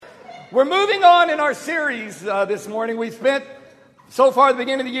We're moving on in our series this morning. We spent so far at the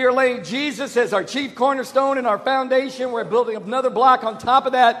beginning of the year laying Jesus as our chief cornerstone and our foundation. We're building another block on top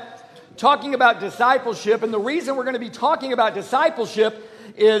of that, talking about discipleship. And the reason we're going to be talking about discipleship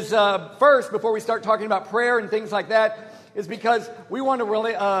is first, before we start talking about prayer and things like that, is because we want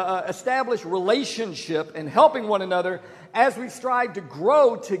to establish relationship and helping one another as we strive to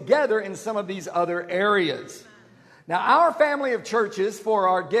grow together in some of these other areas. Now, our family of churches, for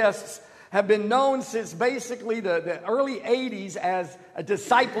our guests, have been known since basically the early 80s as a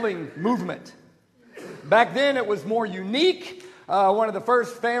discipling movement. Back then, it was more unique. One of the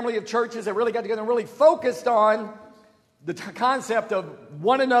first family of churches that really got together and really focused on the concept of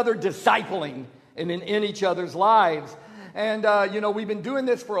one another discipling in each other's lives. And, we've been doing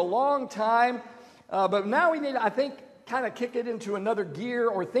this for a long time, but now we need, I think, kind of kick it into another gear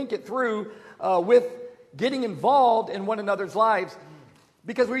or think it through with getting involved in one another's lives,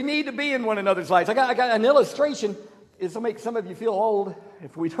 because we need to be in one another's lives. I got an illustration. This will make some of you feel old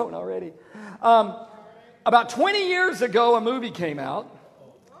if we don't already. About 20 years ago, a movie came out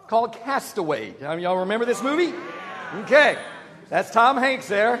called Castaway. Y'all remember this movie? Okay, that's Tom Hanks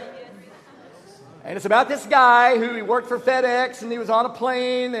there. And it's about this guy who he worked for FedEx, and he was on a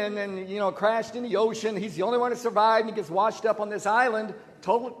plane and crashed in the ocean. He's the only one who survived, and he gets washed up on this island,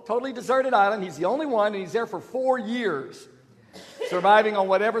 totally deserted island. He's the only one, and he's there for 4 years, surviving on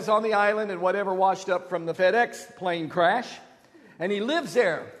whatever's on the island and whatever washed up from the FedEx plane crash. And he lives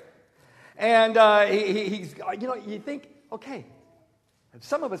there. And he's, you think, okay,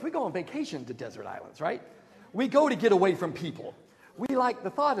 some of us, we go on vacation to desert islands, right? We go to get away from people. We like the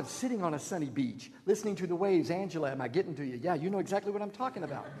thought of sitting on a sunny beach, listening to the waves. Angela, am I getting to you? Yeah, you know exactly what I'm talking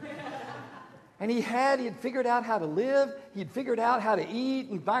about. And he had figured out how to live. He'd figured out how to eat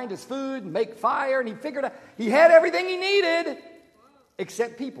and find his food and make fire. And he had everything he needed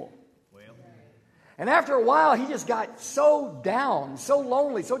except people. And after a while, he just got so down, so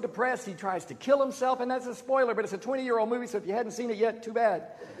lonely, so depressed, he tries to kill himself. And that's a spoiler, but it's a 20-year-old movie, so if you hadn't seen it yet, too bad.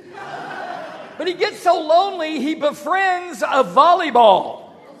 But he gets so lonely, he befriends a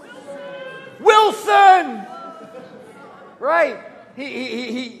volleyball. Wilson! Right.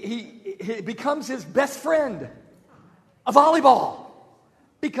 He becomes his best friend, a volleyball,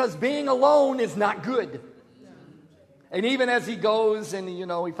 because being alone is not good. And even as he goes and, he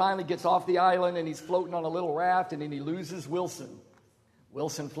finally gets off the island and he's floating on a little raft and then he loses Wilson.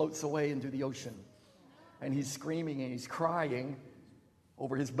 Wilson floats away into the ocean and he's screaming and he's crying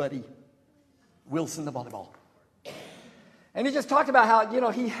over his buddy, Wilson the volleyball. And he just talked about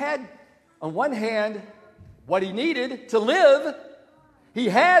how, he had, on one hand, what he needed to live. He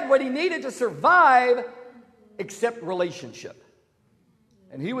had what he needed to survive, except relationship.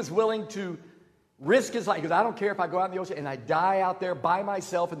 And he was willing to risk his life, because I don't care if I go out in the ocean and I die out there by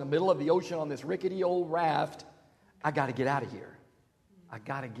myself in the middle of the ocean on this rickety old raft. I got to get out of here. I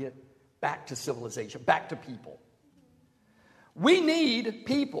got to get back to civilization, back to people. We need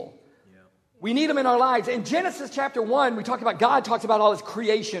people. We need them in our lives. In Genesis chapter 1, we talk about God talks about all his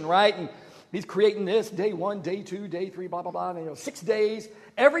creation, right? And he's creating this, day 1, day 2, day 3, blah, blah, blah. And, 6 days.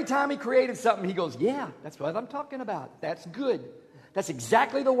 Every time he created something, he goes, yeah, that's what I'm talking about. That's good. That's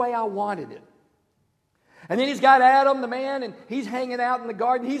exactly the way I wanted it. And then he's got Adam, the man, and he's hanging out in the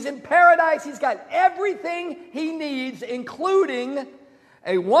garden. He's in paradise. He's got everything he needs, including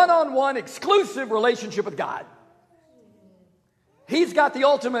a one-on-one exclusive relationship with God. He's got the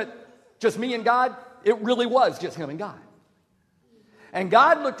ultimate, just me and God. It really was just him and God. And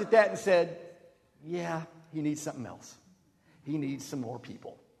God looked at that and said, yeah, he needs something else. He needs some more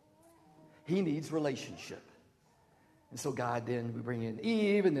people. He needs relationship. And so God, then we bring in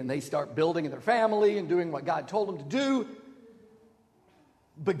Eve, and then they start building in their family and doing what God told them to do.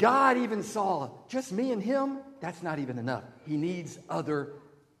 But God even saw, just me and him, that's not even enough. He needs other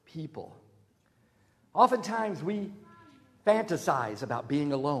people. Oftentimes we fantasize about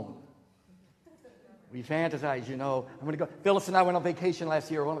being alone. We fantasize, I'm going to go. Phyllis and I went on vacation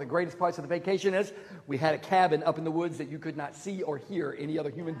last year. One of the greatest parts of the vacation is we had a cabin up in the woods that you could not see or hear any other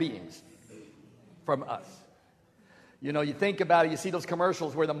human beings from us. You think about it, you see those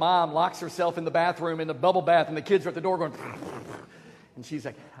commercials where the mom locks herself in the bathroom in the bubble bath and the kids are at the door going, and she's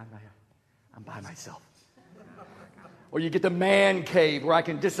like, I'm by myself. Or you get the man cave where I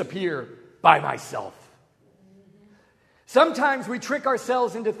can disappear by myself. Sometimes we trick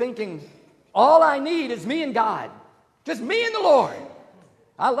ourselves into thinking, all I need is me and God. Just me and the Lord.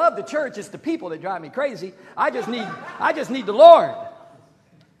 I love the church. It's the people that drive me crazy. I just need the Lord.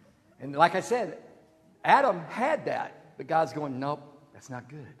 And like I said, Adam had that, but God's going, nope, that's not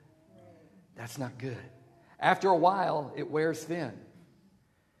good. That's not good. After a while, it wears thin.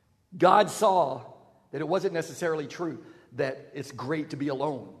 God saw that it wasn't necessarily true that it's great to be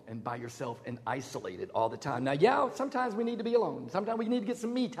alone and by yourself and isolated all the time. Now, yeah, sometimes we need to be alone. Sometimes we need to get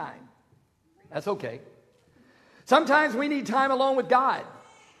some me time. That's okay. Sometimes we need time alone with God.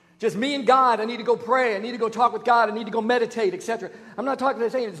 Just me and God. I need to go pray. I need to go talk with God. I need to go meditate, etc. I'm not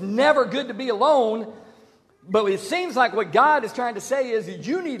saying it's never good to be alone, but it seems like what God is trying to say is that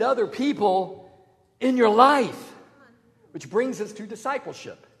you need other people in your life, which brings us to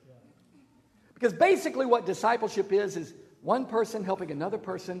discipleship. Because basically what discipleship is one person helping another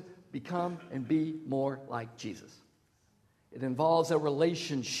person become and be more like Jesus. It involves a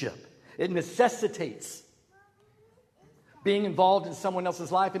relationship. It necessitates being involved in someone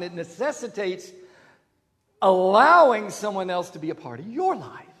else's life, and it necessitates allowing someone else to be a part of your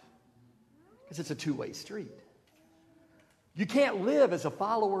life. Because it's a two-way street. You can't live as a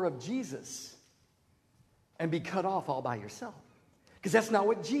follower of Jesus and be cut off all by yourself. Because that's not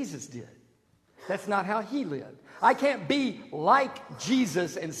what Jesus did. That's not how he lived. I can't be like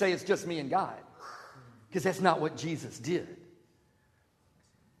Jesus and say it's just me and God. Because that's not what Jesus did.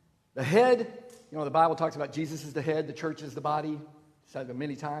 The head, the Bible talks about Jesus is the head, the church is the body. Said it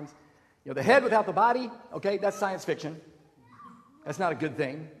many times. The head without the body, okay, that's science fiction. That's not a good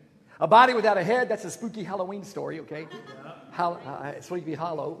thing. A body without a head, that's a spooky Halloween story, okay? Sleepy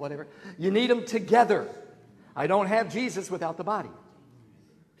Hollow, whatever. You need them together. I don't have Jesus without the body.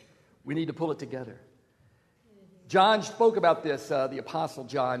 We need to pull it together. John spoke about this, the Apostle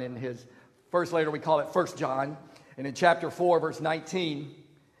John, in his first letter. We call it 1 John. And in chapter 4, verse 19,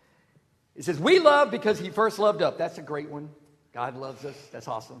 it says, we love because he first loved us. That's a great one. God loves us. That's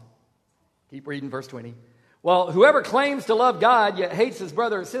awesome. Keep reading verse 20. Well, whoever claims to love God yet hates his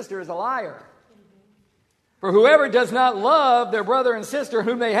brother or sister is a liar. For whoever does not love their brother and sister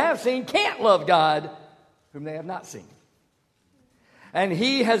whom they have seen can't love God whom they have not seen. And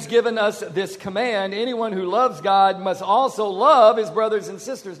he has given us this command. Anyone who loves God must also love his brothers and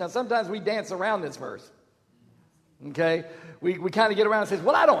sisters. Now, sometimes we dance around this verse. Okay? We kind of get around and say,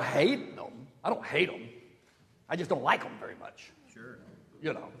 well, I don't hate them. I don't hate them. I just don't like them very much. Sure.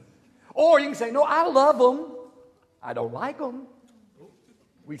 Or you can say, no, I love them. I don't like them.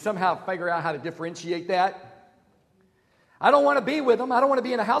 We somehow figure out how to differentiate that. I don't want to be with them. I don't want to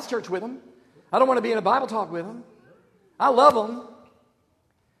be in a house church with them. I don't want to be in a Bible talk with them. I love them.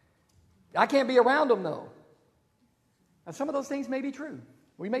 I can't be around them, though. And some of those things may be true.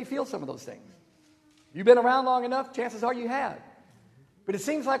 We may feel some of those things. You've been around long enough, chances are you have. But it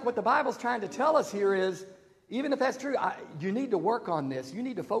seems like what the Bible's trying to tell us here is, even if that's true, you need to work on this. You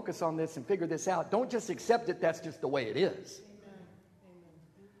need to focus on this and figure this out. Don't just accept it, that's just the way it is. Amen.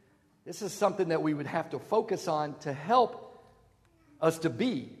 This is something that we would have to focus on to help us to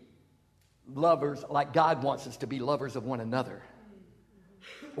be lovers like God wants us to be, lovers of one another.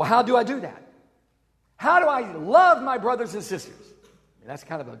 Well, how do I do that? How do I love my brothers and sisters? That's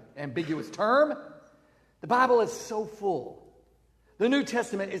kind of an ambiguous term. The Bible is so full. The New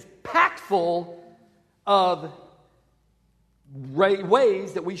Testament is packed full of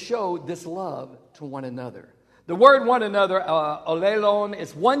ways that we show this love to one another. The word one another, olelon,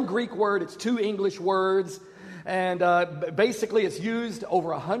 is one Greek word. It's two English words. And basically it's used over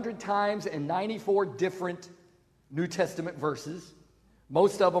 100 times in 94 different New Testament verses.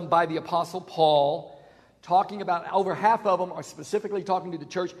 Most of them by the Apostle Paul, talking about, over half of them are specifically talking to the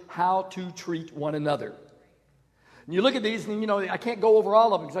church how to treat one another. And you look at these, and I can't go over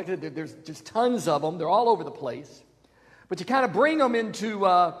all of them, because like I said, there's just tons of them. They're all over the place. But you kind of bring them into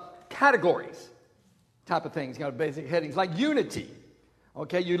categories, type of things, basic headings, like unity.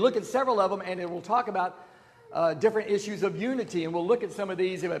 Okay, you look at several of them, and it will talk about different issues of unity, and we'll look at some of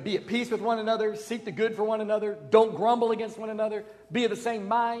these. Be at peace with one another, seek the good for one another, don't grumble against one another, be of the same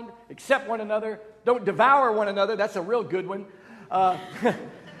mind, accept one another, don't devour one another. That's a real good one.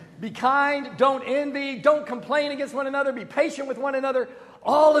 Be kind, don't envy, don't complain against one another, be patient with one another.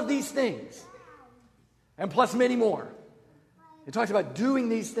 All of these things, and plus many more. It talks about doing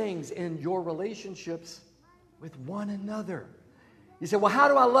these things in your relationships with one another. You say, well, how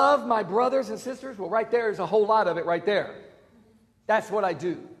do I love my brothers and sisters? Well, right there is a whole lot of it right there. That's what I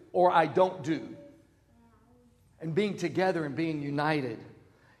do, or I don't do. And being together and being united.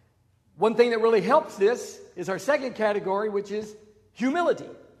 One thing that really helps this is our second category, which is humility.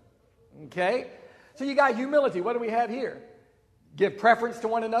 Okay? So you got humility. What do we have here? Give preference to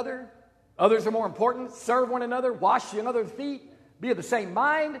one another. Others are more important. Serve one another. Wash one another's feet. Be of the same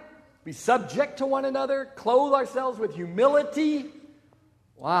mind. Be subject to one another. Clothe ourselves with humility.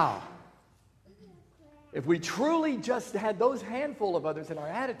 Wow. If we truly just had those handful of others in our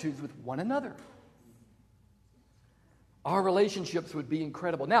attitudes with one another, our relationships would be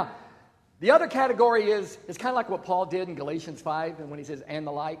incredible. Now, The other category is kind of like what Paul did in Galatians 5, and when he says, and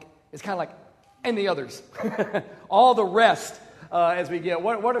the like, it's kind of like, and the others. All the rest as we get.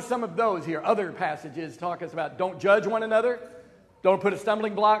 What are some of those here? Other passages talk us about don't judge one another, don't put a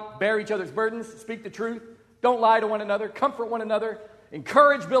stumbling block, bear each other's burdens, speak the truth, don't lie to one another, comfort one another,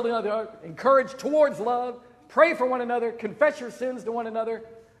 encourage building other, encourage towards love, pray for one another, confess your sins to one another,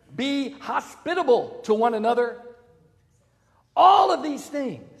 be hospitable to one another. All of these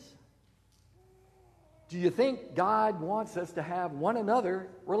things. Do you think God wants us to have one another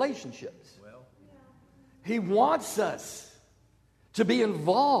relationships? Well, He wants us to be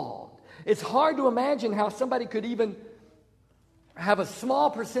involved. It's hard to imagine how somebody could even have a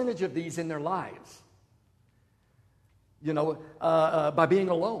small percentage of these in their lives. You know, by being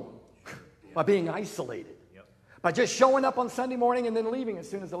alone, by being isolated, by just showing up on Sunday morning and then leaving as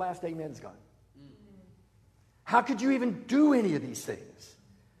soon as the last amen's gone. How could you even do any of these things?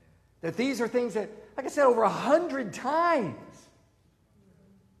 That these are things that, like I said, over 100 times.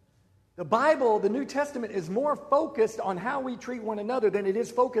 The Bible, the New Testament, is more focused on how we treat one another than it is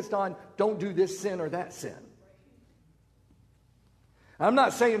focused on don't do this sin or that sin. I'm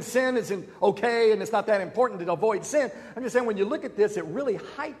not saying sin isn't okay and it's not that important to avoid sin. I'm just saying when you look at this, it really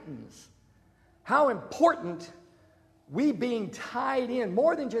heightens how important we being tied in,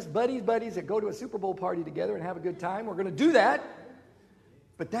 more than just buddies that go to a Super Bowl party together and have a good time. We're going to do that.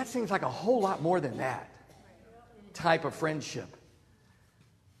 But that seems like a whole lot more than that type of friendship.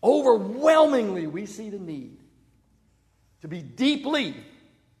 Overwhelmingly, we see the need to be deeply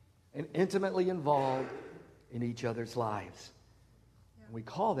and intimately involved in each other's lives. And we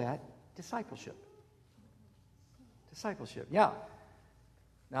call that discipleship. Discipleship, yeah.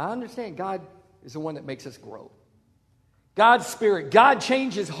 Now, I understand God is the one that makes us grow. God's Spirit, God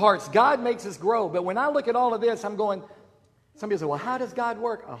changes hearts, God makes us grow. But when I look at all of this, I'm going, somebody says, well, how does God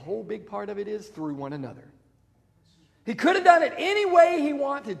work? A whole big part of it is through one another. He could have done it any way He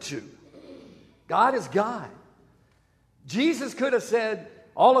wanted to. God is God. Jesus could have said,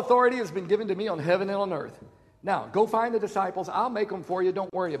 all authority has been given to me on heaven and on earth. Now, go find the disciples. I'll make them for you.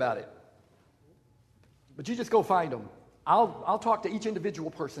 Don't worry about it. But you just go find them. I'll talk to each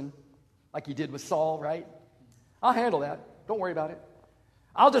individual person like He did with Saul, right? I'll handle that. Don't worry about it.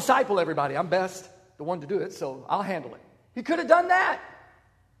 I'll disciple everybody. I'm best, the one to do it, so I'll handle it. He could have done that.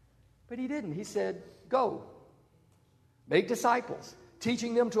 But He didn't. He said, go. Make disciples,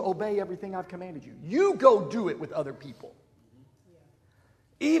 teaching them to obey everything I've commanded you. You go do it with other people.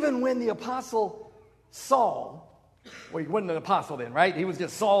 Even when the apostle Saul, well, he wasn't an apostle then, right? He was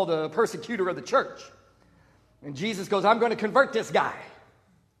just Saul, the persecutor of the church. And Jesus goes, I'm going to convert this guy.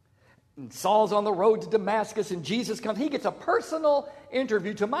 And Saul's on the road to Damascus, and Jesus comes. He gets a personal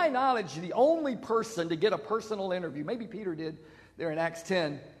interview. To my knowledge, the only person to get a personal interview, maybe Peter did there in Acts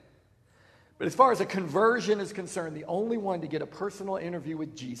 10. But as far as a conversion is concerned, the only one to get a personal interview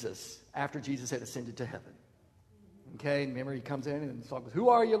with Jesus after Jesus had ascended to heaven. Okay, remember he comes in and Saul goes, who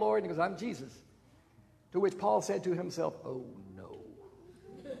are you, Lord? And he goes, I'm Jesus. To which Paul said to himself, oh no.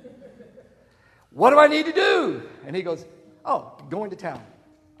 What do I need to do? And he goes, oh, go into town.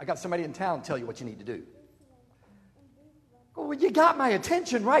 I got somebody in town to tell you what you need to do. Well, you got my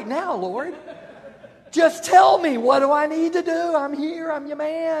attention right now, Lord. Just tell me, what do I need to do? I'm here, I'm your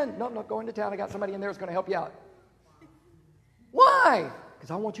man. No, go into town. I got somebody in there who's going to help you out. Why?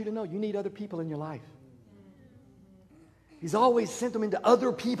 Because I want you to know you need other people in your life. He's always sent them into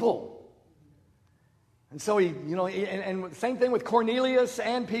other people. And so and same thing with Cornelius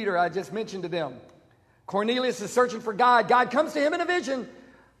and Peter, I just mentioned to them. Cornelius is searching for God. God comes to him in a vision.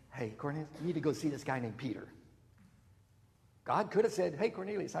 Hey, Cornelius, you need to go see this guy named Peter. God could have said, hey,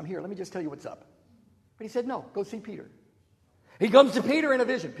 Cornelius, I'm here. Let me just tell you what's up. But He said, no, go see Peter. He comes to Peter in a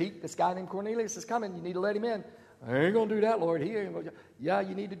vision. Pete, this guy named Cornelius is coming. You need to let him in. I ain't going to do that, Lord. He ain't going to. Yeah,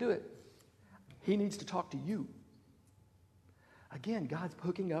 you need to do it. He needs to talk to you. Again, God's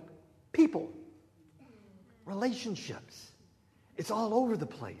hooking up people. Relationships. It's all over the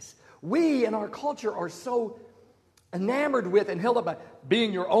place. We in our culture are so enamored with and held up by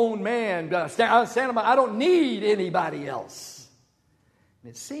being your own man. I don't need anybody else.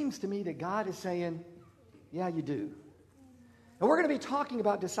 And it seems to me that God is saying, yeah, you do. And we're going to be talking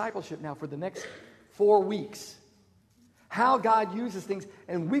about discipleship now for the next 4 weeks. How God uses things.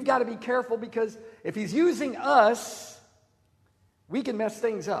 And we've got to be careful because if He's using us, we can mess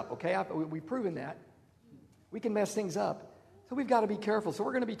things up, okay? We've proven that. We can mess things up. So we've got to be careful. So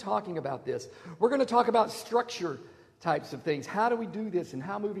we're going to be talking about this. We're going to talk about structure types of things. How do we do this and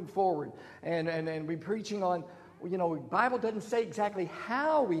how moving forward? And we're preaching on, the Bible doesn't say exactly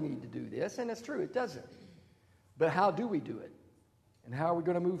how we need to do this, and it's true, it doesn't. But how do we do it? and how are we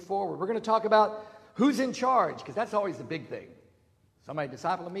going to move forward. We're going to talk about who's in charge, because that's always the big thing. Somebody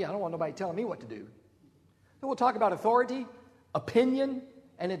discipling me, I don't want nobody telling me what to do. Then we'll talk about authority, opinion,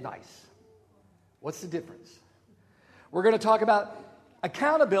 and advice. What's the difference? We're going to talk about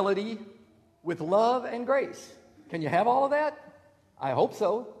accountability with love and grace. Can you have all of that? I hope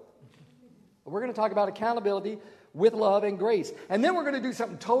so. But we're going to talk about accountability with love and grace. And then we're going to do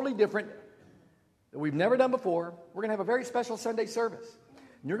something totally different that we've never done before. We're going to have a very special Sunday service.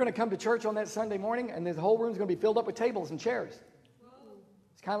 And you're going to come to church on that Sunday morning, and the whole room's going to be filled up with tables and chairs.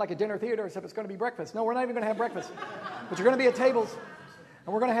 It's kind of like a dinner theater, except it's going to be breakfast. No, we're not even going to have breakfast. But you're going to be at tables.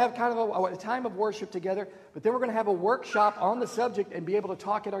 And we're going to have kind of a time of worship together. But then we're going to have a workshop on the subject and be able to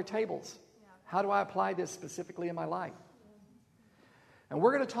talk at our tables. How do I apply this specifically in my life? And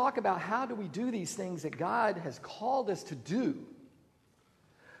we're going to talk about how do we do these things that God has called us to do,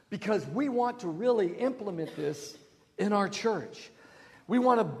 because we want to really implement this in our church. We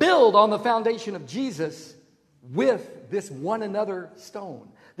want to build on the foundation of Jesus with this one another stone,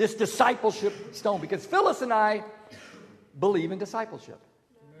 this discipleship stone, because Phyllis and I believe in discipleship.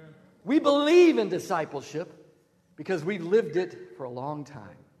 Amen. We believe in discipleship because we've lived it for a long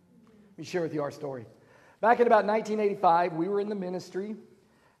time. Let me share with you our story. Back in about 1985, we were in the ministry,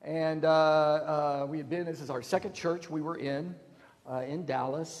 and we had been, this is our second church we were in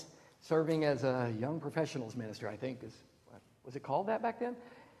Dallas, serving as a young professionals minister, I think. Was it called that back then?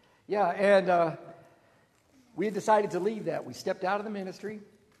 Yeah, and we had decided to leave that. We stepped out of the ministry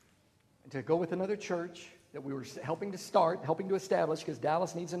and to go with another church that we were helping to establish, because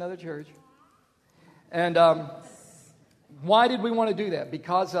Dallas needs another church. And why did we want to do that?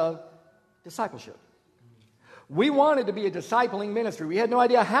 Because of discipleship. We wanted to be a discipling ministry. We had no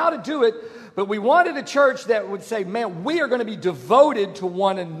idea how to do it, but we wanted a church that would say, man, we are going to be devoted to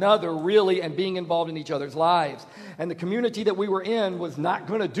one another, really, and being involved in each other's lives. And the community that we were in was not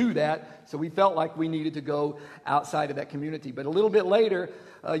going to do that, so we felt like we needed to go outside of that community. But a little bit later,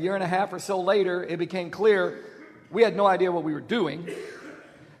 a year and a half or so later, it became clear we had no idea what we were doing.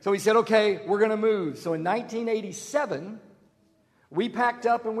 So we said, okay, we're going to move. So in 1987, we packed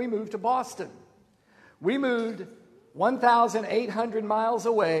up and we moved to Boston. We moved 1,800 miles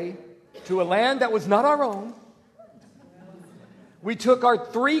away to a land that was not our own. We took our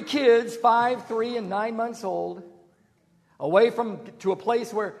 3 kids, 5, 3, and 9 months old, away to a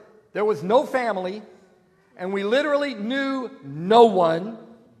place where there was no family, and we literally knew no one.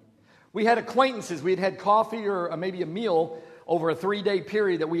 We had acquaintances. We had had coffee or maybe a meal over a 3-day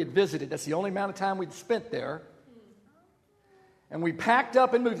period that we had visited. That's the only amount of time we'd spent there. And we packed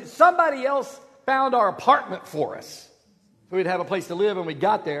up and moved. Somebody else found our apartment for us, so we'd have a place to live. And we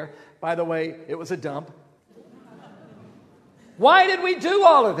got there. By the way, it was a dump. Why did we do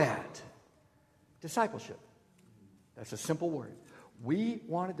all of that? Discipleship. That's a simple word. We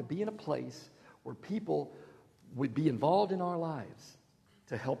wanted to be in a place where people would be involved in our lives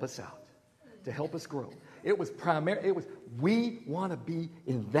to help us out, to help us grow. We want to be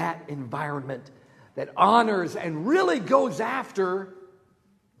in that environment that honors and really goes after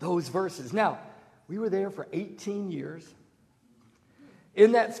those verses. Now, we were there for 18 years.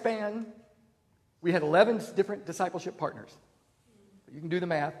 In that span, we had 11 different discipleship partners. You can do the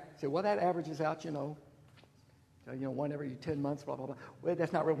math. Say, well, that averages out, one every 10 months, blah, blah, blah. Well,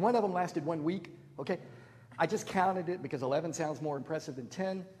 that's not real. One of them lasted 1 week, okay? I just counted it because 11 sounds more impressive than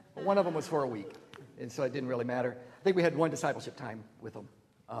 10. But one of them was for a week, and so it didn't really matter. I think we had one discipleship time with them,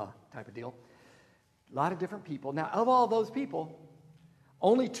 type of deal. A lot of different people. Now, of all those people,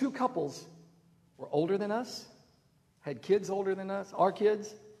 only 2 couples were older than us, had kids older than us, our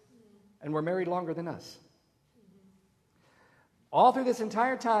kids, and were married longer than us. All through this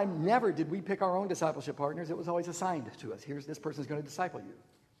entire time, never did we pick our own discipleship partners. It was always assigned to us. Here's this person's going to disciple you.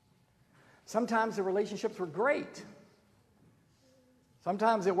 Sometimes the relationships were great.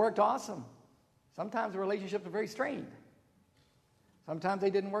 Sometimes it worked awesome. Sometimes the relationships were very strained. Sometimes they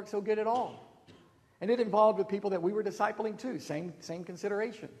didn't work so good at all. And it involved with people that we were discipling too. Same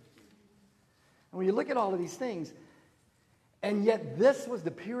consideration. And when you look at all of these things, and yet this was the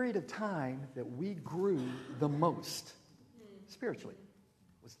period of time that we grew the most spiritually.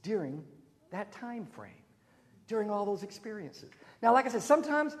 It was during that time frame, during all those experiences. Now, like I said,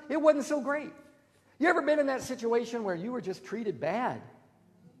 sometimes it wasn't so great. You ever been in that situation where you were just treated bad?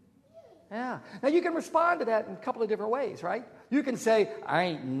 Yeah. Now, you can respond to that in a couple of different ways, right? You can say, I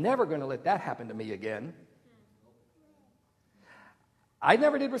ain't never going to let that happen to me again. I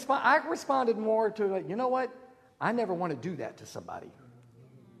never did respond. I responded more to, like, you know what? I never want to do that to somebody.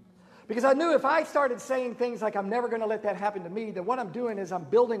 Because I knew if I started saying things like, I'm never going to let that happen to me, then what I'm doing is I'm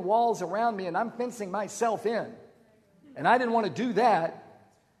building walls around me and I'm fencing myself in. And I didn't want to do that.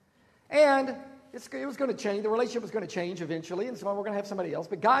 And it was going to change. The relationship was going to change eventually, and so we're going to have somebody else.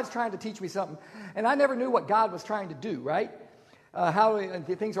 But God's trying to teach me something. And I never knew what God was trying to do, right? How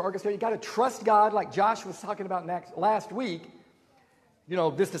things are orchestrated. You got to trust God, like Josh was talking about last week. You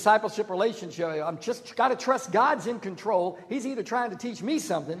know, this discipleship relationship, I'm just got to trust God's in control. He's either trying to teach me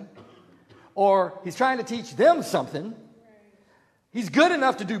something, or he's trying to teach them something. He's good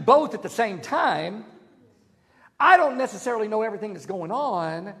enough to do both at the same time. I don't necessarily know everything that's going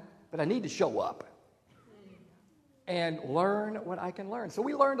on, but I need to show up and learn what I can learn. So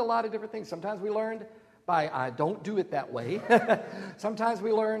we learned a lot of different things. Sometimes we learned by, I don't do it that way. Sometimes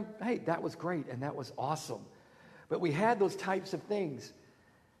we learned, hey, that was great and that was awesome. But we had those types of things.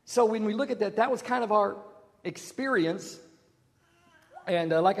 So when we look at that, that was kind of our experience.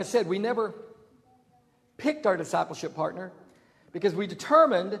 And like I said, we never picked our discipleship partner because we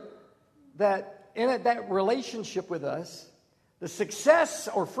determined that in that relationship with us, the success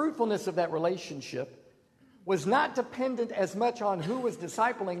or fruitfulness of that relationship was not dependent as much on who was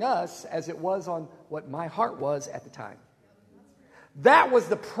discipling us as it was on what my heart was at the time. That was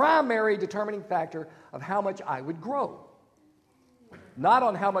the primary determining factor of how much I would grow. Not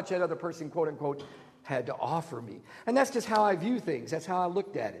on how much that other person, quote unquote, had to offer me. And that's just how I view things. That's how I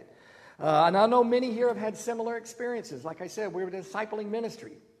looked at it. And I know many here have had similar experiences. Like I said, we were a discipling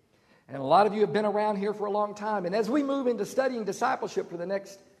ministry. And a lot of you have been around here for a long time. And as we move into studying discipleship for the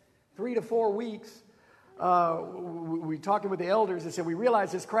next 3 to 4 weeks, we're talking with the elders and said, we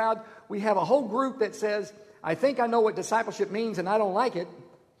realize this crowd, we have a whole group that says, I think I know what discipleship means and I don't like it.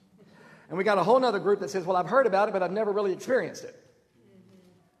 And we got a whole other group that says, well, I've heard about it, but I've never really experienced it.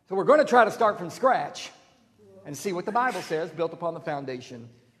 So we're going to try to start from scratch and see what the Bible says, built upon the foundation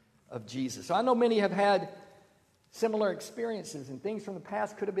of Jesus. So I know many have had similar experiences, and things from the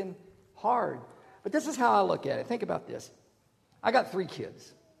past could have been hard. But this is how I look at it. Think about this. I got 3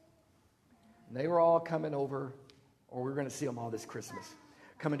 kids. And they were all coming over, or we were going to see them all this Christmas,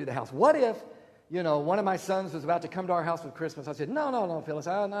 coming to the house. What if, one of my sons was about to come to our house for Christmas? I said, no, Phyllis,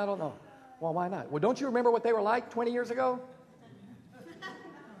 I don't know. Well, why not? Well, don't you remember what they were like 20 years ago?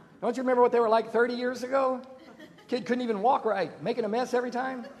 Don't you remember what they were like 30 years ago? Kid couldn't even walk right, making a mess every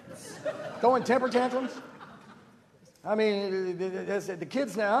time, throwing temper tantrums. I mean, the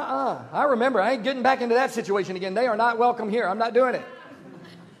kids now, I remember. I ain't getting back into that situation again. They are not welcome here. I'm not doing it.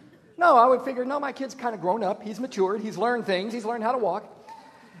 No, I would figure, my kid's kind of grown up. He's matured. He's learned things. He's learned how to walk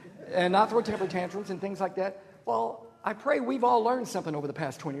and not throw temper tantrums and things like that. Well, I pray we've all learned something over the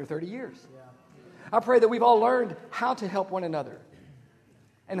past 20 or 30 years. I pray that we've all learned how to help one another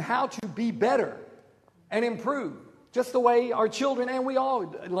and how to be better and improve, just the way our children and we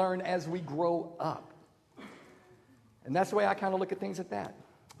all learn as we grow up. And that's the way I kind of look at things at that.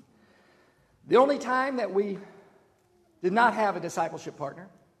 The only time that we did not have a discipleship partner,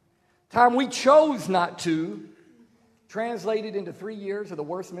 time we chose not to, translated into 3 years of the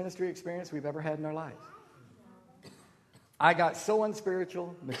worst ministry experience we've ever had in our lives. I got so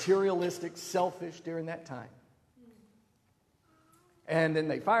unspiritual, materialistic, selfish during that time. And then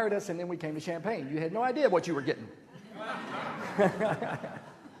they fired us, and then we came to Champaign. You had no idea what you were getting.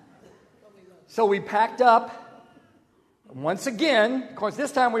 So we packed up. Once again, of course,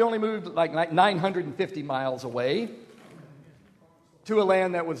 this time we only moved like 950 miles away to a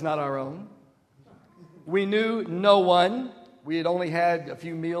land that was not our own. We knew no one. We had only had a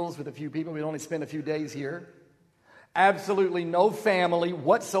few meals with a few people. We'd only spent a few days here. Absolutely no family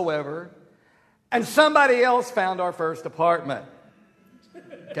whatsoever. And somebody else found our first apartment.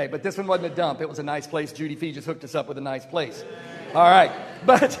 Okay, but this one wasn't a dump. It was a nice place. Judy Fee just hooked us up with a nice place. All right.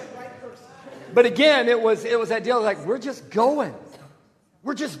 But again, it was that deal like, we're just going.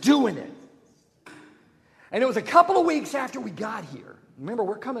 We're just doing it. And it was a couple of weeks after we got here. Remember,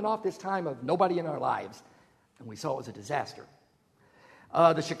 we're coming off this time of nobody in our lives. And we saw it was a disaster.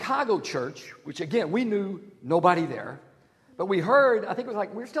 The Chicago church, which again, we knew nobody there. But we heard, I think it was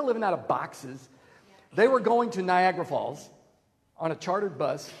like, we were still living out of boxes. They were going to Niagara Falls on a chartered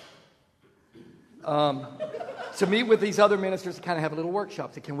bus to meet with these other ministers to kind of have a little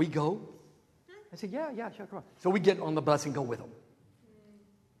workshop. I said, can we go? I said, yeah, sure, come on. So we get on the bus and go with them.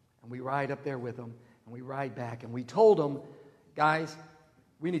 And we ride up there with them, and we ride back, and we told them, guys,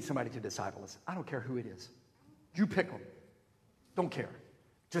 we need somebody to disciple us. I don't care who it is. You pick them. Don't care.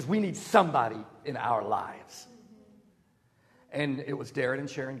 Just we need somebody in our lives. And it was Darren and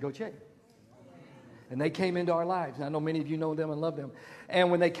Sharon Gauthier. And they came into our lives. And I know many of you know them and love them. And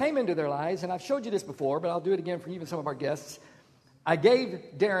when they came into their lives, and I've showed you this before, but I'll do it again for even some of our guests, I gave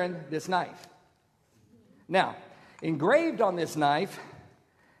Darren this knife. Now, engraved on this knife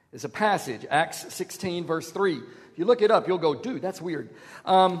is a passage, Acts 16, verse 3. If you look it up, you'll go, dude, that's weird.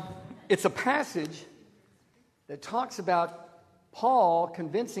 It's a passage that talks about Paul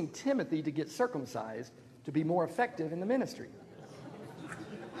convincing Timothy to get circumcised to be more effective in the ministry.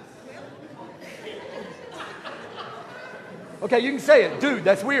 Okay, you can say it. Dude,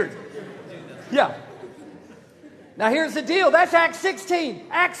 that's weird. Yeah. Now here's the deal. That's Acts 16.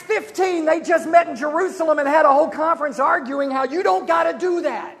 Acts 15, they just met in Jerusalem and had a whole conference arguing how you don't got to do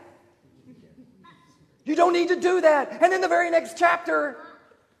that. You don't need to do that. And in the very next chapter,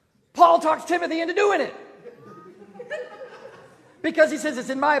 Paul talks Timothy into doing it. Because he says,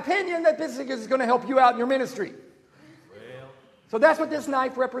 it's in my opinion that this is going to help you out in your ministry. So that's what this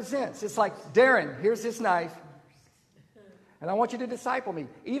knife represents. It's like, Darren, here's this knife. And I want you to disciple me.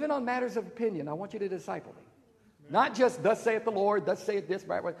 Even on matters of opinion, I want you to disciple me. Not just, thus saith the Lord, thus saith this,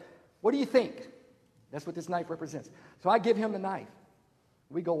 right? What do you think? That's what this knife represents. So I give him the knife.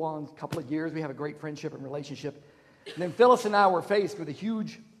 We go on a couple of years. We have a great friendship and relationship. And then Phyllis and I were faced with a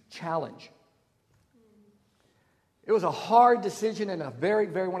huge challenge. It was a hard decision and a very,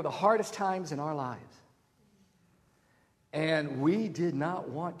 very one of the hardest times in our lives. And we did not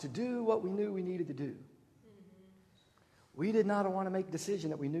want to do what we knew we needed to do. We did not want to make a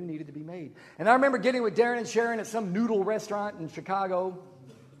decision that we knew needed to be made. And I remember getting with Darren and Sharon at some noodle restaurant in Chicago.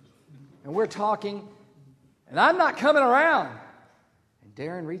 And we're talking. And I'm not coming around. And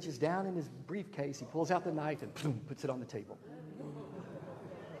Darren reaches down in his briefcase. He pulls out the knife and boom, puts it on the table.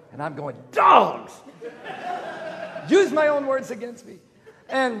 And I'm going, dogs! Use my own words against me.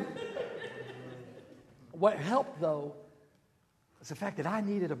 And what helped, though, was the fact that I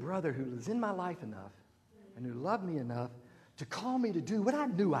needed a brother who was in my life enough and who loved me enough to call me to do what I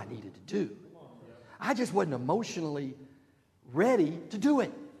knew I needed to do. I just wasn't emotionally ready to do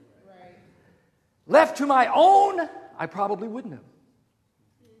it. Left to my own, I probably wouldn't have.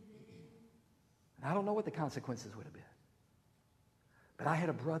 And I don't know what the consequences would have been. But I had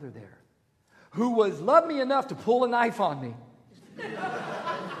a brother there who loved me enough to pull a knife on me.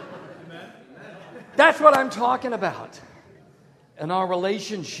 That's what I'm talking about in our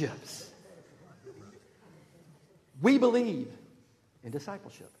relationships. We believe in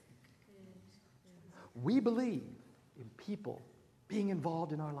discipleship. We believe in people being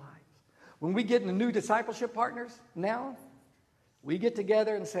involved in our lives. When we get into new discipleship partners now, we get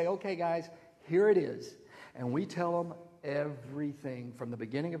together and say, okay, guys, here it is. And we tell them everything from the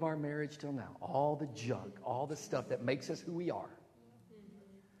beginning of our marriage till now, all the junk, all the stuff that makes us who we are.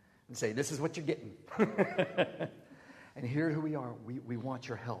 And say, this is what you're getting. And here's who we are. We want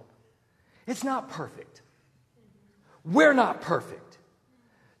your help. It's not perfect. We're not perfect.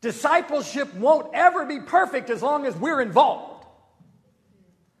 Discipleship won't ever be perfect as long as we're involved.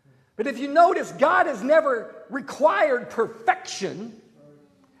 But if you notice, God has never required perfection.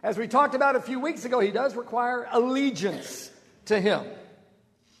 As we talked about a few weeks ago, He does require allegiance to Him.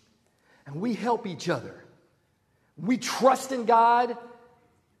 And we help each other. We trust in God,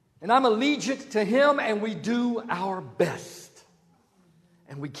 and I'm allegiant to Him, and we do our best.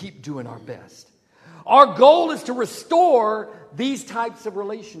 And we keep doing our best. Our goal is to restore these types of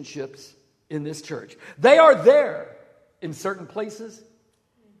relationships in this church. They are there in certain places,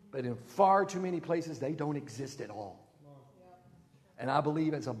 but in far too many places, they don't exist at all. And I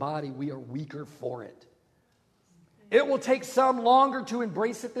believe as a body, we are weaker for it. It will take some longer to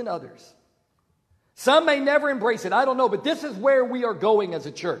embrace it than others. Some may never embrace it. I don't know. But this is where we are going as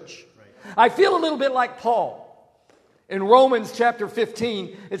a church. Right. I feel a little bit like Paul. In Romans chapter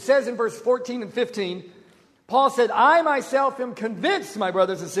 15, it says in verse 14 and 15, Paul said, I myself am convinced, my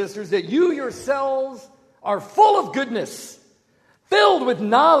brothers and sisters, that you yourselves are full of goodness, filled with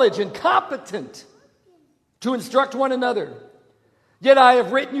knowledge and competent to instruct one another. Yet I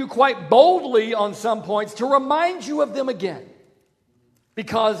have written you quite boldly on some points to remind you of them again,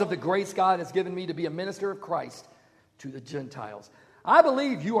 because of the grace God has given me to be a minister of Christ to the Gentiles. I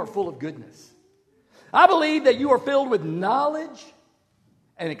believe you are full of goodness. I believe that you are filled with knowledge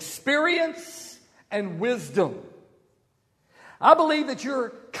and experience and wisdom. I believe that you're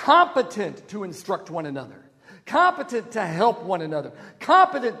competent to instruct one another, competent to help one another,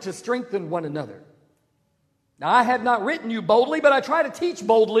 competent to strengthen one another. Now, I have not written you boldly, but I try to teach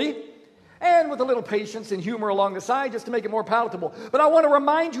boldly and with a little patience and humor along the side just to make it more palatable. But I want to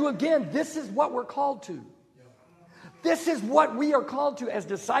remind you again, this is what we're called to. This is what we are called to as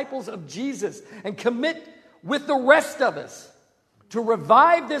disciples of Jesus, and commit with the rest of us to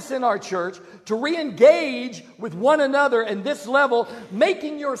revive this in our church, to re-engage with one another in this level,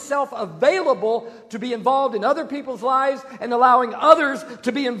 making yourself available to be involved in other people's lives and allowing others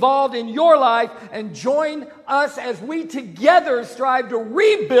to be involved in your life, and join us as we together strive to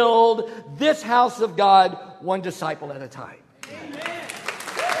rebuild this house of God one disciple at a time.